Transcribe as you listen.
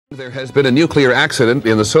There has been a nuclear accident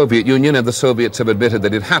in the Soviet Union, and the Soviets have admitted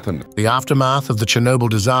that it happened. The aftermath of the Chernobyl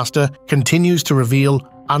disaster continues to reveal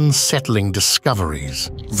unsettling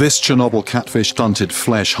discoveries. This Chernobyl catfish stunted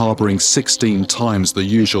flesh harboring 16 times the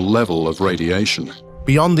usual level of radiation.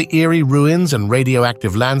 Beyond the eerie ruins and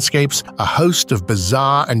radioactive landscapes, a host of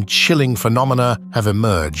bizarre and chilling phenomena have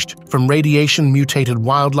emerged. From radiation-mutated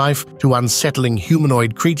wildlife to unsettling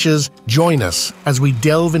humanoid creatures, join us as we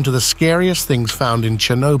delve into the scariest things found in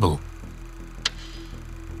Chernobyl.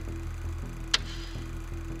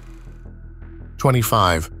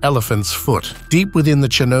 25. Elephant's Foot. Deep within the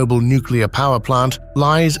Chernobyl nuclear power plant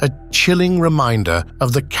lies a chilling reminder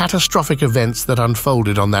of the catastrophic events that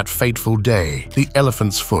unfolded on that fateful day, the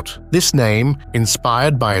elephant's foot. This name,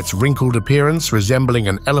 inspired by its wrinkled appearance resembling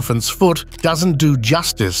an elephant's foot, doesn't do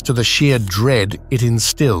justice to the sheer dread it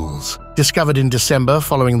instills. Discovered in December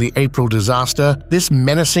following the April disaster, this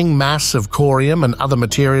menacing mass of corium and other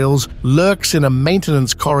materials lurks in a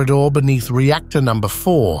maintenance corridor beneath reactor number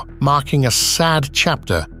 4, marking a sad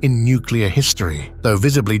chapter in nuclear history. Though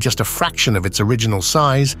visibly just a fraction of its original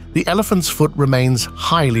size, the elephant's foot remains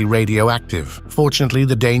highly radioactive. Fortunately,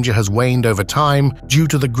 the danger has waned over time due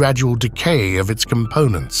to the gradual decay of its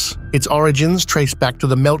components. Its origins trace back to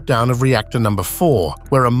the meltdown of reactor number 4,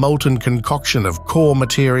 where a molten concoction of core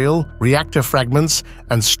material, reactor fragments,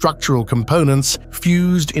 and structural components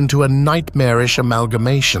fused into a nightmarish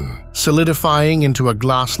amalgamation. Solidifying into a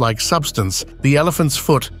glass-like substance, the elephant's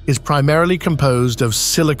foot is primarily composed of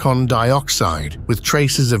silicon dioxide, with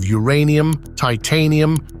traces of uranium,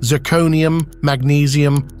 titanium, zirconium,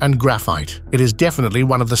 magnesium, and graphite. It is definitely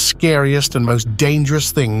one of the scariest and most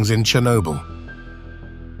dangerous things in Chernobyl.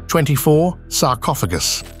 24.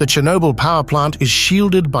 Sarcophagus. The Chernobyl power plant is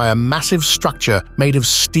shielded by a massive structure made of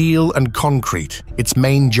steel and concrete. Its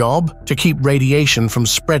main job? To keep radiation from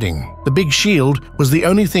spreading. The big shield was the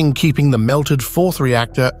only thing keeping the melted 4th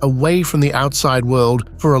reactor away from the outside world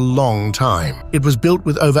for a long time. It was built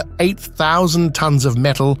with over 8,000 tons of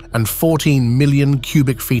metal and 14 million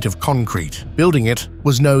cubic feet of concrete. Building it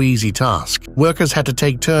was no easy task. Workers had to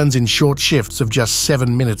take turns in short shifts of just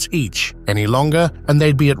 7 minutes each. Any longer, and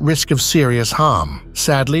they'd be at risk of serious harm.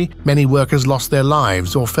 Sadly, many workers lost their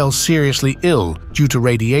lives or fell seriously ill due to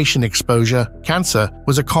radiation exposure. Cancer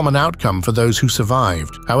was a common outcome for those who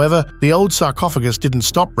survived. However, the old sarcophagus didn't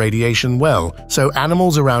stop radiation well, so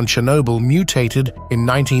animals around Chernobyl mutated in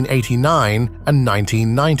 1989 and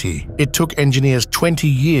 1990. It took engineers 20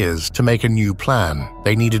 years to make a new plan.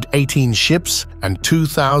 They needed 18 ships and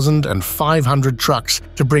 2,500 trucks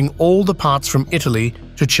to bring all the parts from Italy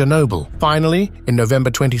to Chernobyl. Finally, in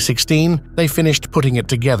November 2016, they finished putting it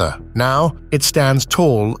together. Now, it stands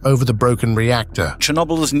tall over the broken reactor.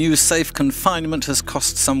 Chernobyl's new safe confinement has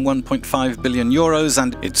cost some 1.5 billion euros,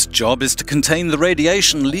 and its job is to contain the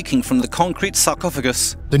radiation leaking from the concrete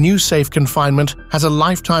sarcophagus. The new safe confinement has a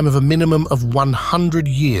lifetime of a minimum of 100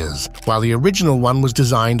 years, while the original one was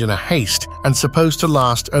designed in a haste and supposed to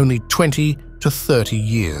last only 20 to 30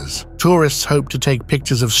 years. Tourists hoped to take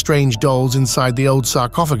pictures of strange dolls inside the old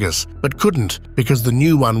sarcophagus, but couldn't because the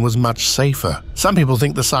new one was much safer. Some people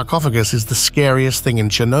think the sarcophagus is the scariest thing in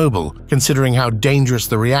Chernobyl, considering how dangerous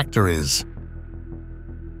the reactor is.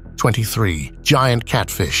 23. Giant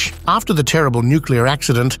catfish. After the terrible nuclear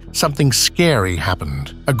accident, something scary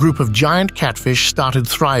happened. A group of giant catfish started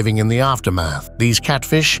thriving in the aftermath. These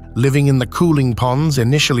catfish, living in the cooling ponds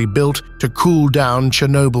initially built to cool down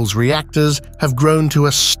Chernobyl's reactors, have grown to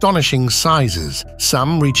astonishing sizes,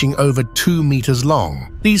 some reaching over 2 meters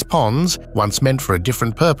long. These ponds, once meant for a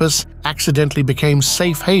different purpose, accidentally became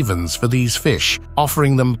safe havens for these fish,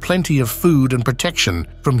 offering them plenty of food and protection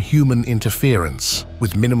from human interference.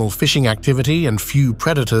 With minimal fishing activity and few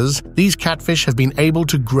predators, these catfish have been able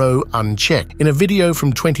to grow unchecked. In a video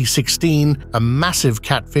from 2016, a massive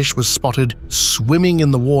catfish was spotted swimming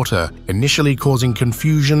in the water, initially causing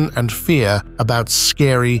confusion and fear about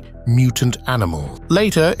scary mutant animal.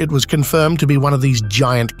 Later, it was confirmed to be one of these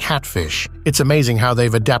giant catfish. It's amazing how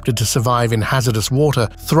they've adapted to survive in hazardous water,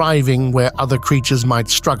 thriving where other creatures might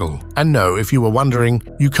struggle. And no, if you were wondering,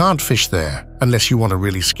 you can't fish there, unless you want a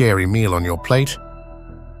really scary meal on your plate.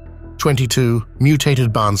 22.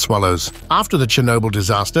 Mutated barn swallows. After the Chernobyl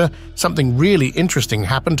disaster, something really interesting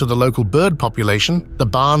happened to the local bird population. The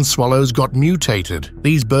barn swallows got mutated.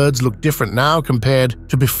 These birds look different now compared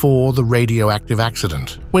to before the radioactive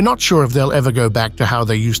accident. We're not sure if they'll ever go back to how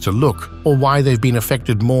they used to look, or why they've been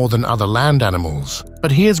affected more than other land animals.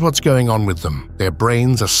 But here's what's going on with them. Their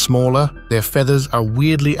brains are smaller, their feathers are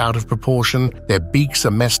weirdly out of proportion, their beaks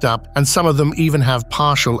are messed up, and some of them even have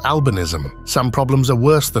partial albinism. Some problems are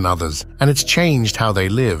worse than others, and it's changed how they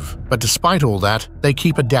live. But despite all that, they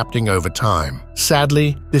keep adapting over time.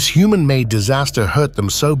 Sadly, this human-made disaster hurt them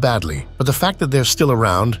so badly, but the fact that they're still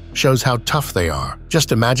around shows how tough they are.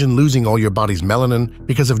 Just imagine losing all your body's melanin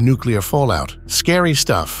because of nuclear fallout. Scary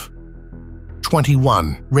stuff.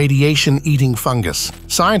 21. Radiation-eating fungus.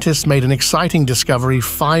 Scientists made an exciting discovery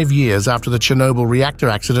 5 years after the Chernobyl reactor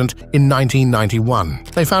accident in 1991.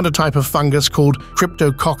 They found a type of fungus called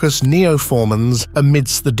Cryptococcus neoformans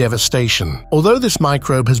amidst the devastation. Although this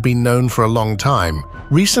microbe has been known for a long time,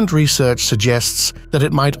 recent research suggests that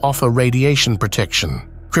it might offer radiation protection.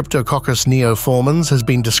 Cryptococcus neoformans has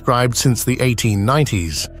been described since the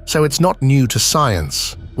 1890s, so it's not new to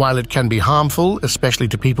science. While it can be harmful, especially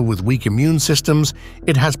to people with weak immune systems,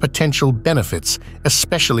 it has potential benefits,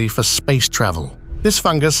 especially for space travel. This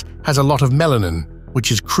fungus has a lot of melanin, which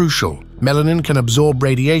is crucial. Melanin can absorb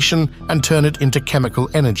radiation and turn it into chemical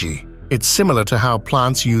energy. It's similar to how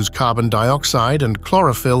plants use carbon dioxide and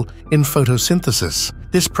chlorophyll in photosynthesis.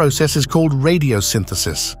 This process is called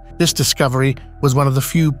radiosynthesis. This discovery was one of the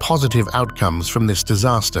few positive outcomes from this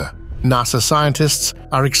disaster. NASA scientists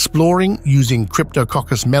are exploring using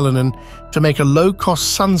Cryptococcus melanin to make a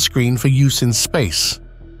low-cost sunscreen for use in space.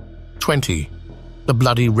 20. The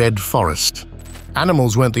bloody red forest.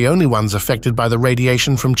 Animals weren't the only ones affected by the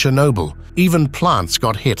radiation from Chernobyl. Even plants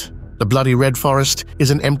got hit. The bloody red forest is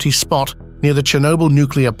an empty spot near the Chernobyl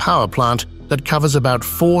nuclear power plant that covers about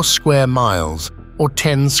 4 square miles, or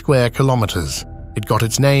 10 square kilometers. It got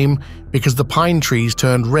its name because the pine trees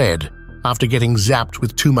turned red after getting zapped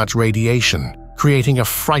with too much radiation, creating a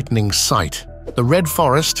frightening sight. The red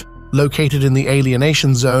forest, located in the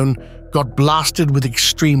alienation zone, got blasted with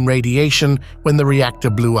extreme radiation when the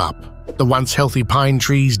reactor blew up. The once healthy pine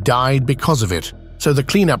trees died because of it, so the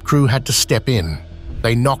cleanup crew had to step in.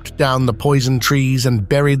 They knocked down the poison trees and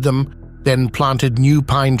buried them, then planted new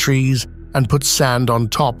pine trees and put sand on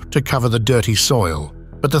top to cover the dirty soil.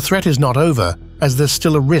 But the threat is not over, as there's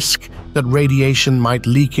still a risk that radiation might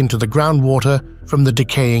leak into the groundwater from the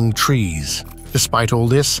decaying trees. Despite all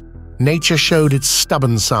this, nature showed its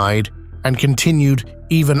stubborn side and continued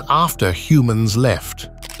even after humans left.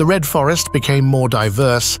 The red forest became more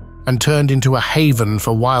diverse and turned into a haven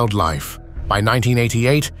for wildlife. By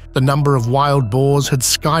 1988, the number of wild boars had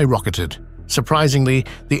skyrocketed. Surprisingly,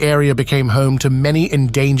 the area became home to many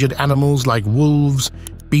endangered animals like wolves,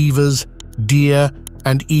 beavers, deer,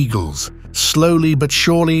 and eagles, slowly but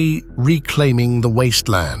surely reclaiming the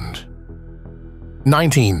wasteland.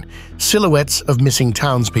 19. Silhouettes of missing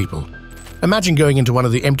townspeople. Imagine going into one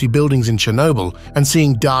of the empty buildings in Chernobyl and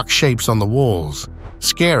seeing dark shapes on the walls.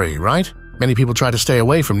 Scary, right? Many people try to stay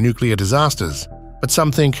away from nuclear disasters. But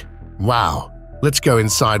some think, wow, let's go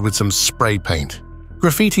inside with some spray paint.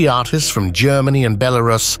 Graffiti artists from Germany and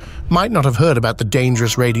Belarus might not have heard about the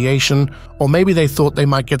dangerous radiation, or maybe they thought they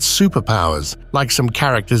might get superpowers, like some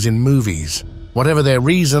characters in movies. Whatever their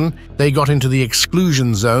reason, they got into the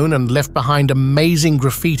exclusion zone and left behind amazing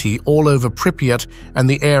graffiti all over Pripyat and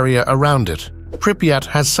the area around it. Pripyat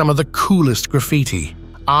has some of the coolest graffiti.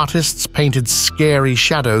 Artists painted scary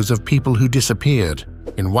shadows of people who disappeared.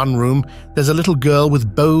 In one room, there's a little girl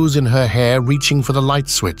with bows in her hair reaching for the light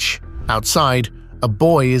switch. Outside, a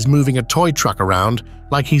boy is moving a toy truck around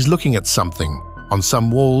like he's looking at something. On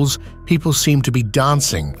some walls, people seem to be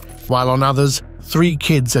dancing, while on others, 3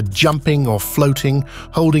 kids are jumping or floating,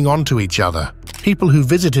 holding on to each other. People who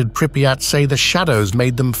visited Pripyat say the shadows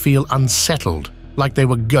made them feel unsettled, like they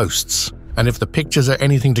were ghosts. And if the pictures are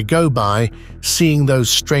anything to go by, seeing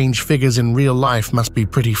those strange figures in real life must be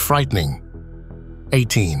pretty frightening.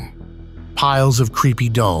 18. Piles of creepy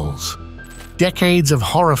dolls. Decades of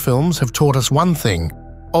horror films have taught us one thing: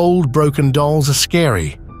 old broken dolls are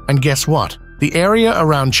scary. And guess what? The area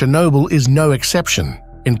around Chernobyl is no exception.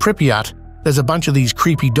 In Pripyat, there's a bunch of these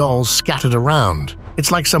creepy dolls scattered around.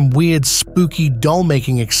 It's like some weird, spooky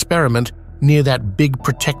doll-making experiment near that big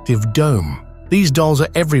protective dome. These dolls are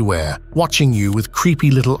everywhere, watching you with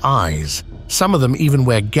creepy little eyes. Some of them even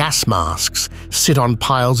wear gas masks, sit on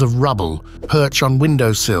piles of rubble, perch on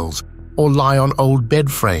windowsills, or lie on old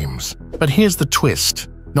bed frames. But here's the twist: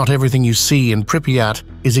 not everything you see in Pripyat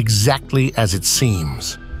is exactly as it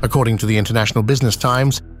seems. According to the International Business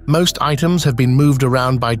Times, most items have been moved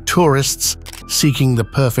around by tourists seeking the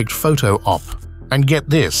perfect photo op. And get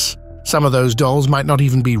this, some of those dolls might not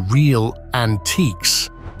even be real antiques.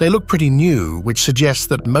 They look pretty new, which suggests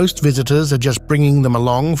that most visitors are just bringing them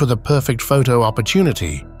along for the perfect photo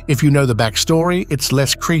opportunity. If you know the backstory, it's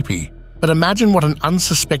less creepy. But imagine what an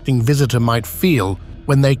unsuspecting visitor might feel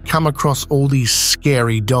when they come across all these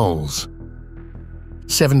scary dolls.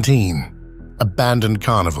 17. Abandoned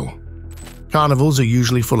carnival. Carnivals are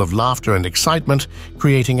usually full of laughter and excitement,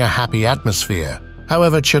 creating a happy atmosphere.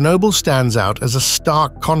 However, Chernobyl stands out as a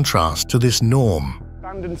stark contrast to this norm.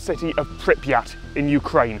 Abandoned city of Pripyat in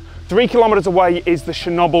Ukraine. 3 kilometers away is the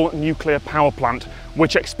Chernobyl nuclear power plant,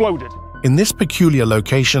 which exploded. In this peculiar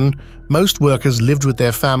location, most workers lived with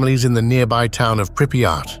their families in the nearby town of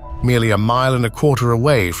Pripyat, merely a mile and a quarter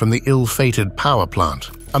away from the ill-fated power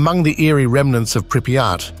plant. Among the eerie remnants of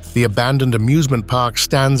Pripyat, the abandoned amusement park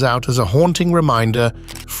stands out as a haunting reminder,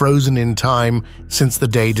 frozen in time since the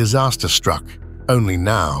day disaster struck. Only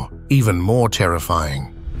now, even more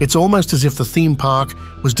terrifying. It's almost as if the theme park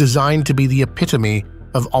was designed to be the epitome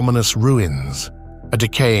of ominous ruins. A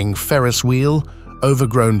decaying Ferris wheel,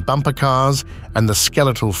 overgrown bumper cars, and the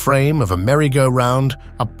skeletal frame of a merry-go-round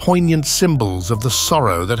are poignant symbols of the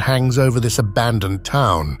sorrow that hangs over this abandoned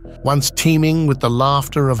town, once teeming with the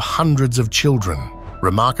laughter of hundreds of children.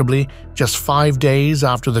 Remarkably, just 5 days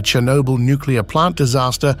after the Chernobyl nuclear plant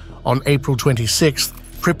disaster on April 26th,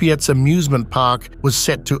 Pripyat's amusement park was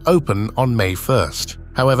set to open on May 1st.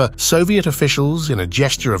 However, Soviet officials, in a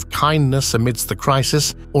gesture of kindness amidst the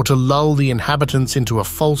crisis, or to lull the inhabitants into a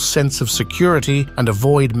false sense of security and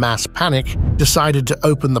avoid mass panic, decided to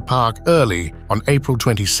open the park early on April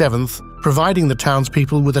 27th, providing the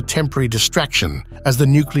townspeople with a temporary distraction as the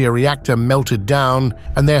nuclear reactor melted down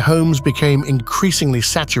and their homes became increasingly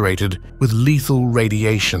saturated with lethal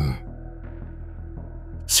radiation.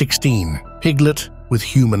 16. Piglet with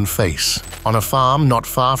human face. On a farm not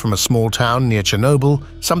far from a small town near Chernobyl,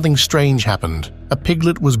 something strange happened. A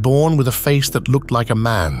piglet was born with a face that looked like a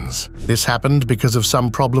man's. This happened because of some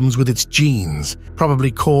problems with its genes, probably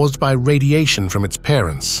caused by radiation from its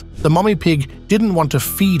parents. The mommy pig didn't want to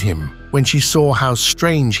feed him when she saw how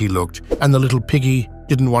strange he looked, and the little piggy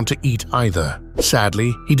didn't want to eat either.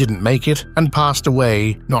 Sadly, he didn't make it and passed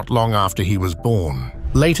away not long after he was born.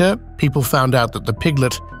 Later, people found out that the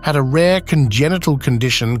piglet had a rare congenital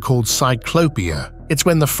condition called cyclopia. It's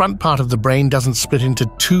when the front part of the brain doesn't split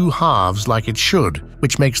into 2 halves like it should,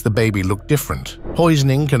 which makes the baby look different.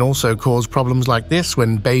 Poisoning can also cause problems like this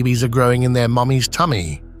when babies are growing in their mommy's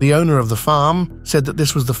tummy. The owner of the farm said that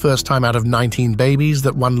this was the first time out of 19 babies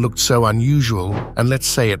that one looked so unusual, and let's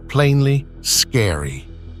say it plainly, scary.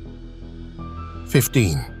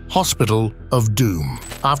 15. Hospital of Doom.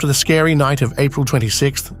 After the scary night of April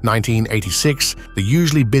 26, 1986, the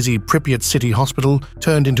usually busy Pripyat City Hospital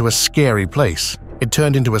turned into a scary place. It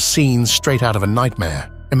turned into a scene straight out of a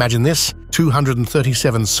nightmare. Imagine this: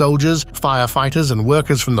 237 soldiers, firefighters, and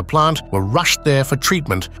workers from the plant were rushed there for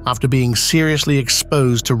treatment after being seriously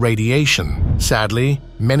exposed to radiation. Sadly,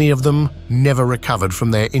 many of them never recovered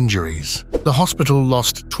from their injuries. The hospital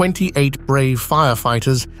lost 28 brave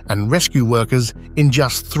firefighters and rescue workers in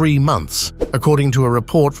just 3 months, according to a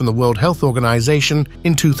report from the World Health Organization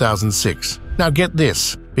in 2006. Now get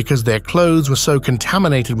this, because their clothes were so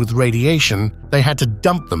contaminated with radiation, they had to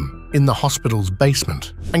dump them in the hospital's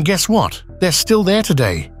basement. And guess what? They're still there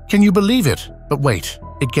today. Can you believe it? But wait,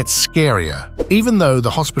 it gets scarier. Even though the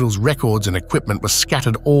hospital's records and equipment were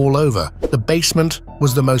scattered all over, the basement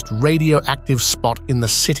was the most radioactive spot in the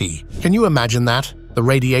city. Can you imagine that? The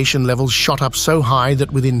radiation levels shot up so high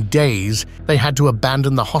that within days, they had to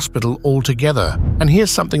abandon the hospital altogether. And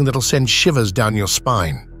here's something that'll send shivers down your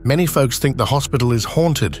spine. Many folks think the hospital is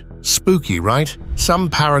haunted. Spooky, right? Some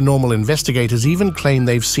paranormal investigators even claim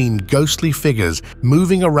they've seen ghostly figures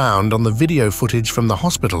moving around on the video footage from the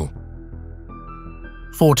hospital.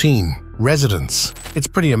 14. Residents. It's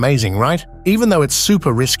pretty amazing, right? Even though it's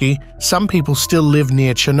super risky, some people still live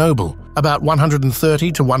near Chernobyl. About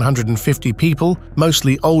 130 to 150 people,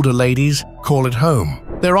 mostly older ladies, call it home.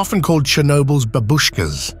 They're often called Chernobyl's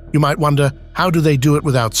babushkas. You might wonder, how do they do it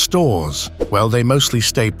without stores? Well, they mostly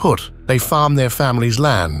stay put. They farm their family's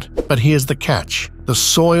land. But here's the catch. The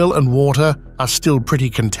soil and water are still pretty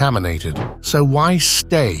contaminated. So why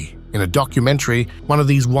stay? In a documentary, one of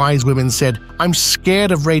these wise women said, "I'm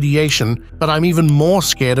scared of radiation, but I'm even more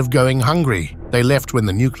scared of going hungry." They left when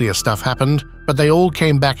the nuclear stuff happened, but they all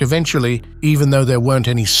came back eventually, even though there weren't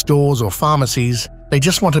any stores or pharmacies. They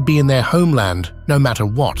just want to be in their homeland, no matter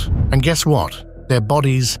what. And guess what? Their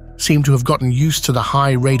bodies seem to have gotten used to the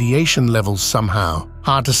high radiation levels somehow.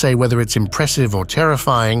 Hard to say whether it's impressive or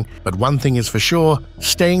terrifying, but one thing is for sure,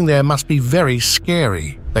 staying there must be very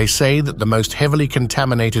scary. They say that the most heavily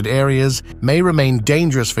contaminated areas may remain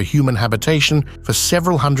dangerous for human habitation for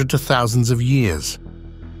several hundred to thousands of years.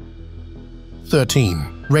 13.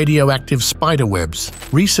 Radioactive spider webs.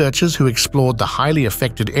 Researchers who explored the highly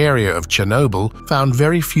affected area of Chernobyl found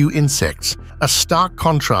very few insects, a stark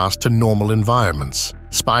contrast to normal environments.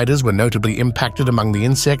 Spiders were notably impacted among the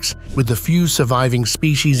insects, with the few surviving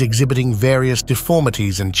species exhibiting various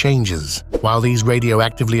deformities and changes. While these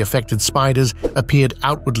radioactively affected spiders appeared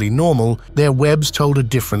outwardly normal, their webs told a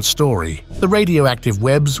different story. The radioactive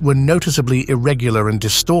webs were noticeably irregular and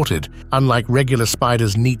distorted, unlike regular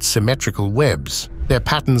spiders' neat symmetrical webs. Their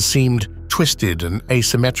patterns seemed twisted and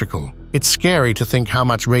asymmetrical. It's scary to think how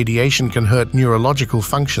much radiation can hurt neurological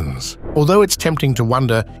functions. Although it's tempting to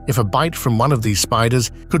wonder if a bite from one of these spiders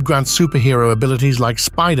could grant superhero abilities like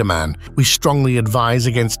Spider-Man, we strongly advise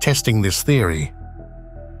against testing this theory.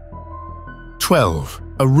 12.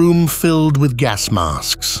 A room filled with gas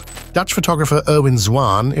masks. Dutch photographer Erwin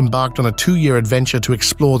Zwaan embarked on a 2-year adventure to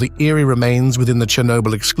explore the eerie remains within the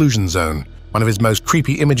Chernobyl exclusion zone. One of his most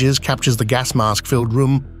creepy images captures the gas mask-filled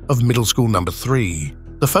room of middle school number 3.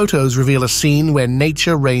 The photos reveal a scene where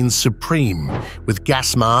nature reigns supreme, with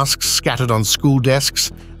gas masks scattered on school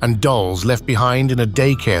desks and dolls left behind in a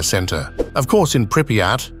daycare center. Of course, in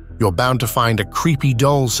Pripyat, you're bound to find a creepy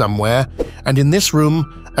doll somewhere, and in this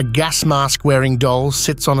room, a gas mask-wearing doll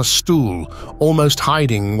sits on a stool, almost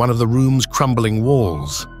hiding one of the room's crumbling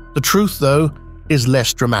walls. The truth, though, is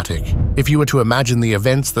less dramatic. If you were to imagine the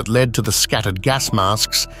events that led to the scattered gas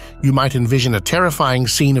masks, you might envision a terrifying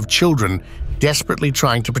scene of children desperately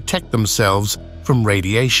trying to protect themselves from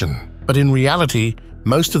radiation. But in reality,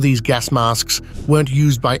 most of these gas masks weren't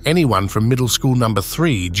used by anyone from middle school number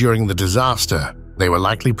 3 during the disaster. They were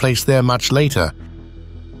likely placed there much later.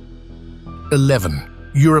 11.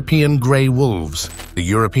 European grey wolves. The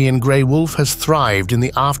European grey wolf has thrived in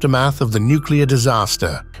the aftermath of the nuclear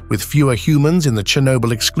disaster. With fewer humans in the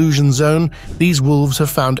Chernobyl exclusion zone, these wolves have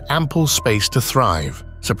found ample space to thrive.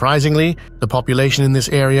 Surprisingly, the population in this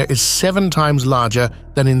area is 7 times larger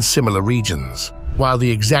than in similar regions. While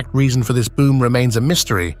the exact reason for this boom remains a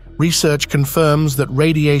mystery, research confirms that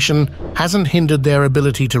radiation hasn't hindered their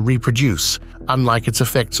ability to reproduce, unlike its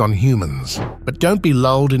effects on humans. But don't be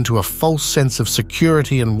lulled into a false sense of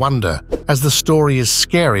security and wonder, as the story is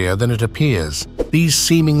scarier than it appears. These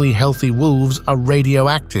seemingly healthy wolves are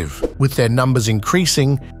radioactive. With their numbers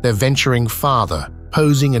increasing, they're venturing farther,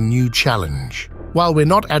 posing a new challenge. While we're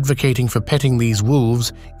not advocating for petting these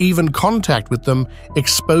wolves, even contact with them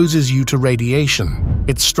exposes you to radiation.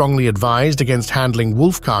 It's strongly advised against handling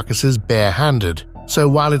wolf carcasses bare-handed. So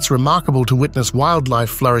while it's remarkable to witness wildlife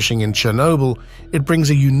flourishing in Chernobyl, it brings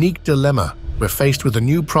a unique dilemma. We're faced with a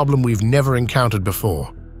new problem we've never encountered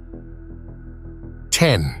before.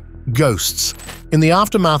 10. Ghosts. In the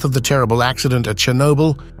aftermath of the terrible accident at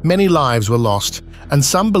Chernobyl, many lives were lost, and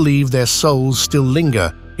some believe their souls still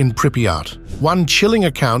linger in Pripyat. One chilling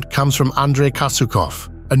account comes from Andrei Kasukov,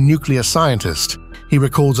 a nuclear scientist. He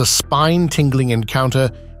recalls a spine-tingling encounter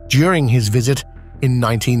during his visit in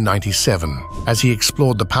 1997. As he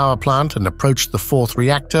explored the power plant and approached the 4th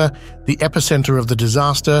reactor, the epicenter of the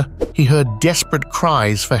disaster, he heard desperate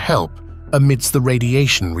cries for help amidst the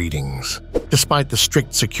radiation readings. Despite the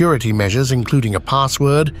strict security measures, including a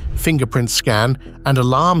password, fingerprint scan, and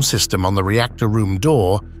alarm system on the reactor room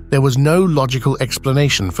door, there was no logical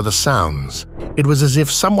explanation for the sounds. It was as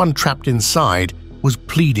if someone trapped inside was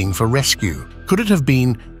pleading for rescue. Could it have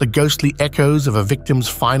been the ghostly echoes of a victim's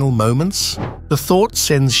final moments? The thought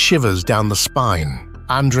sends shivers down the spine.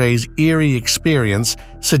 Andrei's eerie experience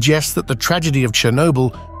suggests that the tragedy of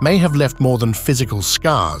Chernobyl may have left more than physical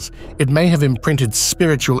scars. It may have imprinted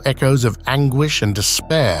spiritual echoes of anguish and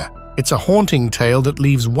despair. It's a haunting tale that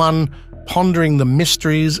leaves one pondering the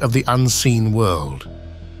mysteries of the unseen world.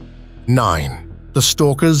 9. The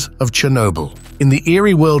Stalkers of Chernobyl. In the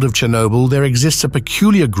eerie world of Chernobyl, there exists a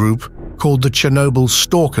peculiar group called the Chernobyl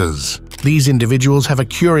Stalkers. These individuals have a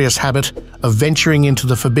curious habit of venturing into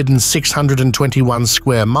the forbidden 621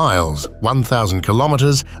 square miles, 1,000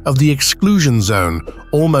 kilometers, of the exclusion zone,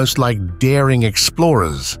 almost like daring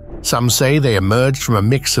explorers. Some say they emerged from a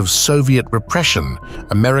mix of Soviet repression,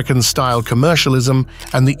 American-style commercialism,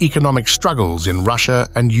 and the economic struggles in Russia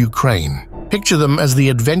and Ukraine. Picture them as the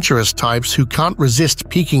adventurous types who can't resist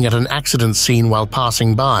peeking at an accident scene while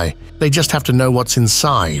passing by. They just have to know what's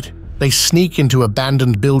inside. They sneak into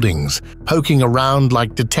abandoned buildings, poking around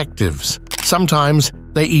like detectives. Sometimes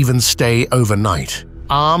they even stay overnight.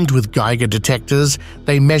 Armed with Geiger detectors,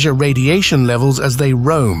 they measure radiation levels as they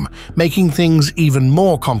roam, making things even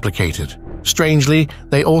more complicated. Strangely,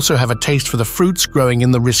 they also have a taste for the fruits growing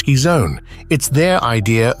in the risky zone. It's their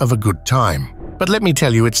idea of a good time. But let me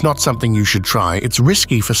tell you, it's not something you should try. It's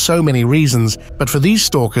risky for so many reasons, but for these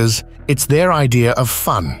stalkers, it's their idea of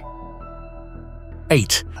fun.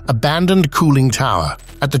 8. Abandoned cooling tower.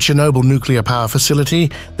 At the Chernobyl nuclear power facility,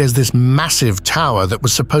 there's this massive tower that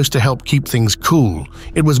was supposed to help keep things cool.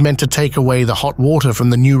 It was meant to take away the hot water from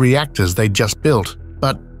the new reactors they'd just built.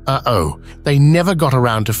 But, they never got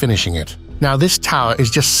around to finishing it. Now this tower is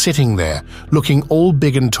just sitting there, looking all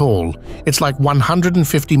big and tall. It's like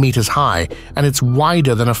 150 meters high, and it's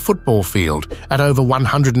wider than a football field at over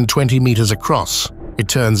 120 meters across. It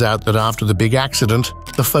turns out that after the big accident,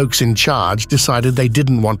 the folks in charge decided they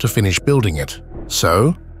didn't want to finish building it.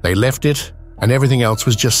 So, they left it, and everything else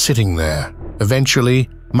was just sitting there. Eventually,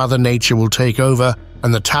 Mother Nature will take over,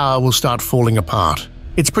 and the tower will start falling apart.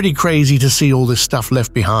 It's pretty crazy to see all this stuff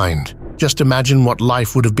left behind. Just imagine what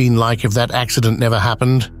life would have been like if that accident never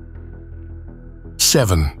happened.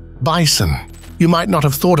 7. Bison. You might not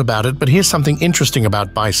have thought about it, but here's something interesting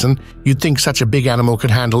about bison. You'd think such a big animal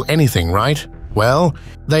could handle anything, right? Well,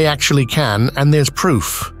 they actually can, and there's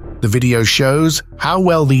proof. The video shows how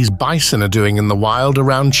well these bison are doing in the wild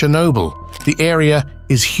around Chernobyl. The area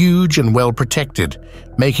is huge and well protected,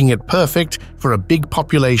 making it perfect for a big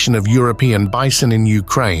population of European bison in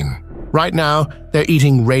Ukraine. Right now, they're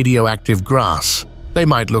eating radioactive grass. They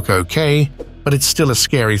might look okay, but it's still a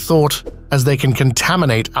scary thought, as they can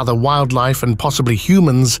contaminate other wildlife and possibly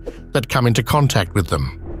humans that come into contact with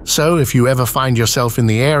them. So if you ever find yourself in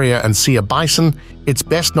the area and see a bison, it's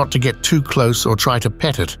best not to get too close or try to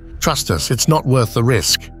pet it. Trust us, it's not worth the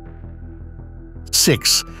risk.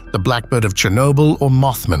 6. The blackbird of Chernobyl or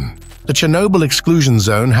Mothman. The Chernobyl exclusion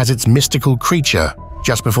zone has its mystical creature.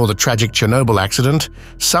 Just before the tragic Chernobyl accident,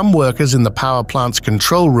 some workers in the power plant's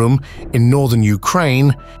control room in northern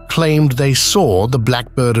Ukraine claimed they saw the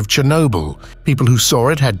blackbird of Chernobyl. People who saw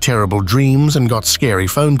it had terrible dreams and got scary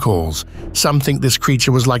phone calls. Some think this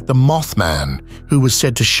creature was like the Mothman, who was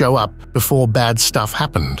said to show up before bad stuff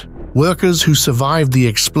happened. Workers who survived the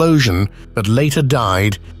explosion but later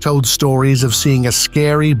died told stories of seeing a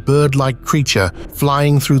scary bird-like creature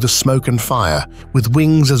flying through the smoke and fire, with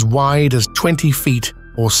wings as wide as 20 feet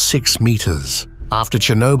or 6 meters. After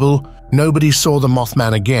Chernobyl, nobody saw the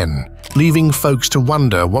Mothman again, leaving folks to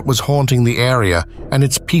wonder what was haunting the area and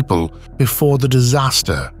its people before the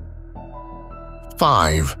disaster.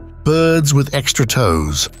 5. Birds with extra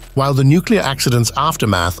toes. While the nuclear accident's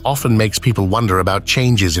aftermath often makes people wonder about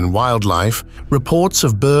changes in wildlife, reports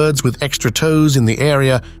of birds with extra toes in the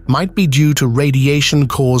area might be due to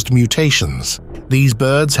radiation-caused mutations. These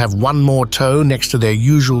birds have one more toe next to their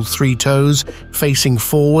usual 3 toes facing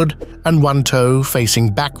forward and 1 toe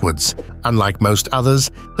facing backwards, unlike most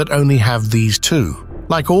others that only have these 2.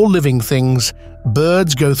 Like all living things,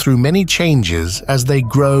 birds go through many changes as they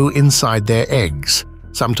grow inside their eggs.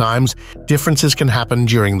 Sometimes, differences can happen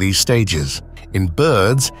during these stages. In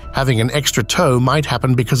birds, having an extra toe might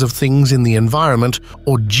happen because of things in the environment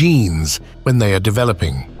or genes when they are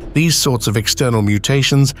developing. These sorts of external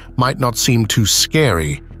mutations might not seem too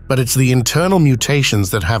scary, but it's the internal mutations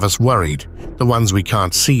that have us worried, the ones we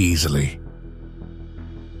can't see easily.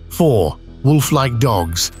 4. Wolf-like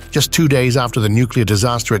dogs. Just 2 days after the nuclear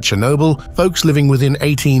disaster at Chernobyl, folks living within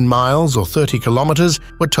 18 miles or 30 kilometers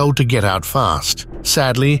were told to get out fast.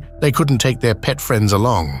 Sadly, they couldn't take their pet friends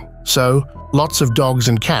along. So, lots of dogs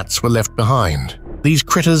and cats were left behind. These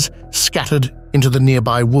critters scattered into the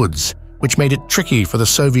nearby woods, which made it tricky for the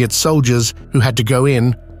Soviet soldiers who had to go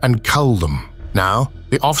in and cull them. Now,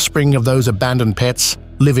 the offspring of those abandoned pets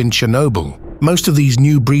live in Chernobyl. Most of these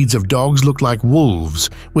new breeds of dogs look like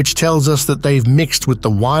wolves, which tells us that they've mixed with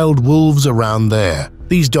the wild wolves around there.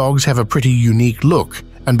 These dogs have a pretty unique look,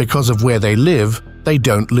 and because of where they live, they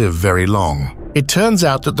don't live very long. It turns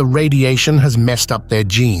out that the radiation has messed up their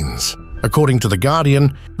genes. According to The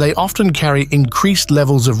Guardian, they often carry increased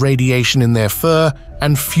levels of radiation in their fur,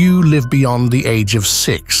 and few live beyond the age of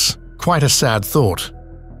 6. Quite a sad thought.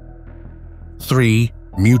 3.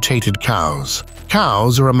 Mutated cows.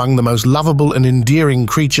 Cows are among the most lovable and endearing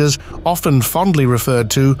creatures, often fondly referred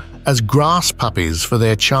to as grass puppies for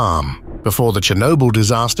their charm. Before the Chernobyl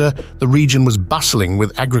disaster, the region was bustling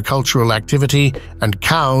with agricultural activity, and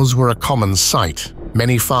cows were a common sight.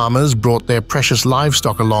 Many farmers brought their precious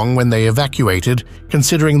livestock along when they evacuated,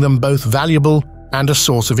 considering them both valuable and a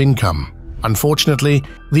source of income. Unfortunately,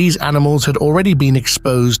 these animals had already been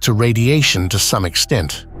exposed to radiation to some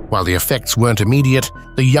extent. While the effects weren't immediate,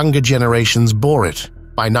 the younger generations bore it.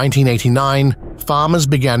 By 1989, farmers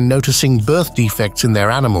began noticing birth defects in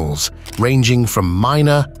their animals, ranging from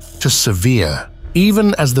minor to severe.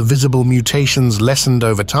 Even as the visible mutations lessened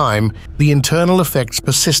over time, the internal effects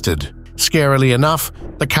persisted. Scarily enough,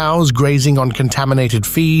 the cows grazing on contaminated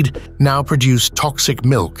feed now produce toxic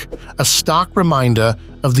milk, a stark reminder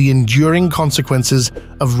of the enduring consequences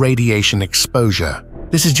of radiation exposure.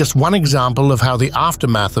 This is just one example of how the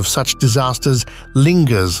aftermath of such disasters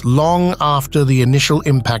lingers long after the initial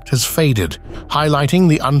impact has faded, highlighting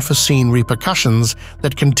the unforeseen repercussions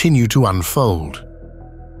that continue to unfold.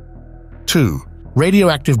 2.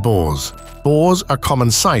 Radioactive boars. Boars are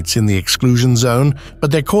common sights in the exclusion zone,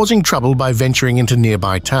 but they're causing trouble by venturing into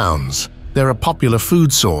nearby towns. They're a popular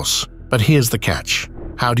food source, but here's the catch.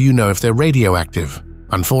 How do you know if they're radioactive?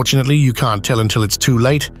 Unfortunately, you can't tell until it's too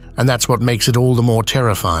late, and that's what makes it all the more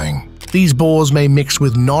terrifying. These boars may mix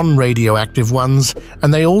with non-radioactive ones,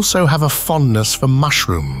 and they also have a fondness for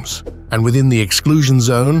mushrooms. And within the exclusion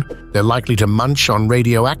zone, they're likely to munch on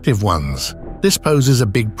radioactive ones. This poses a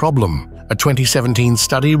big problem. A 2017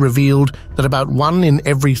 study revealed that about 1 in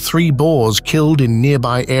every 3 boars killed in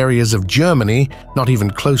nearby areas of Germany, not even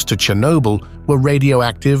close to Chernobyl, were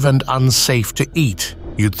radioactive and unsafe to eat.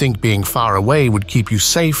 You'd think being far away would keep you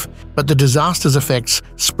safe, but the disaster's effects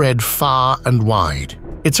spread far and wide.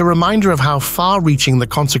 It's a reminder of how far-reaching the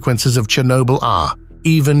consequences of Chernobyl are,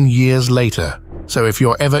 even years later. So if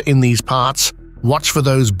you're ever in these parts, watch for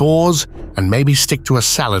those boars and maybe stick to a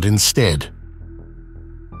salad instead.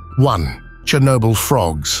 1. Chernobyl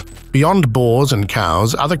frogs. Beyond boars and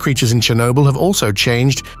cows, other creatures in Chernobyl have also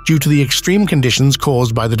changed due to the extreme conditions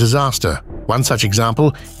caused by the disaster. One such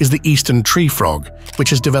example is the eastern tree frog, which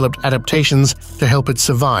has developed adaptations to help it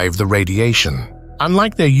survive the radiation.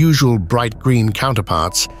 Unlike their usual bright green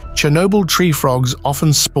counterparts, Chernobyl tree frogs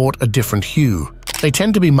often sport a different hue. They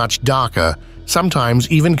tend to be much darker, sometimes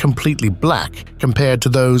even completely black, compared to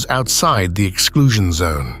those outside the exclusion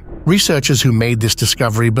zone. Researchers who made this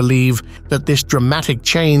discovery believe that this dramatic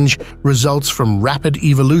change results from rapid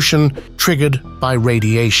evolution triggered by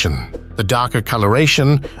radiation. The darker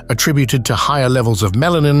coloration, attributed to higher levels of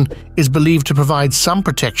melanin, is believed to provide some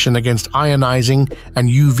protection against ionizing and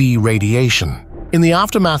UV radiation. In the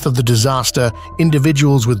aftermath of the disaster,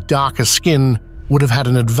 individuals with darker skin would have had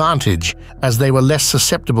an advantage as they were less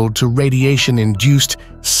susceptible to radiation-induced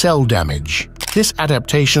cell damage. This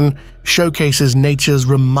adaptation showcases nature's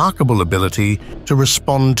remarkable ability to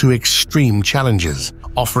respond to extreme challenges,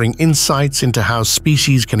 offering insights into how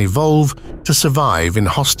species can evolve to survive in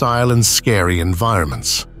hostile and scary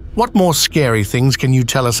environments. What more scary things can you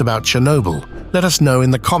tell us about Chernobyl? Let us know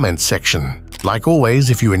in the comments section. Like always,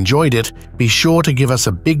 if you enjoyed it, be sure to give us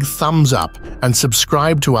a big thumbs up and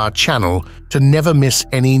subscribe to our channel to never miss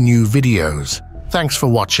any new videos. Thanks for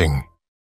watching.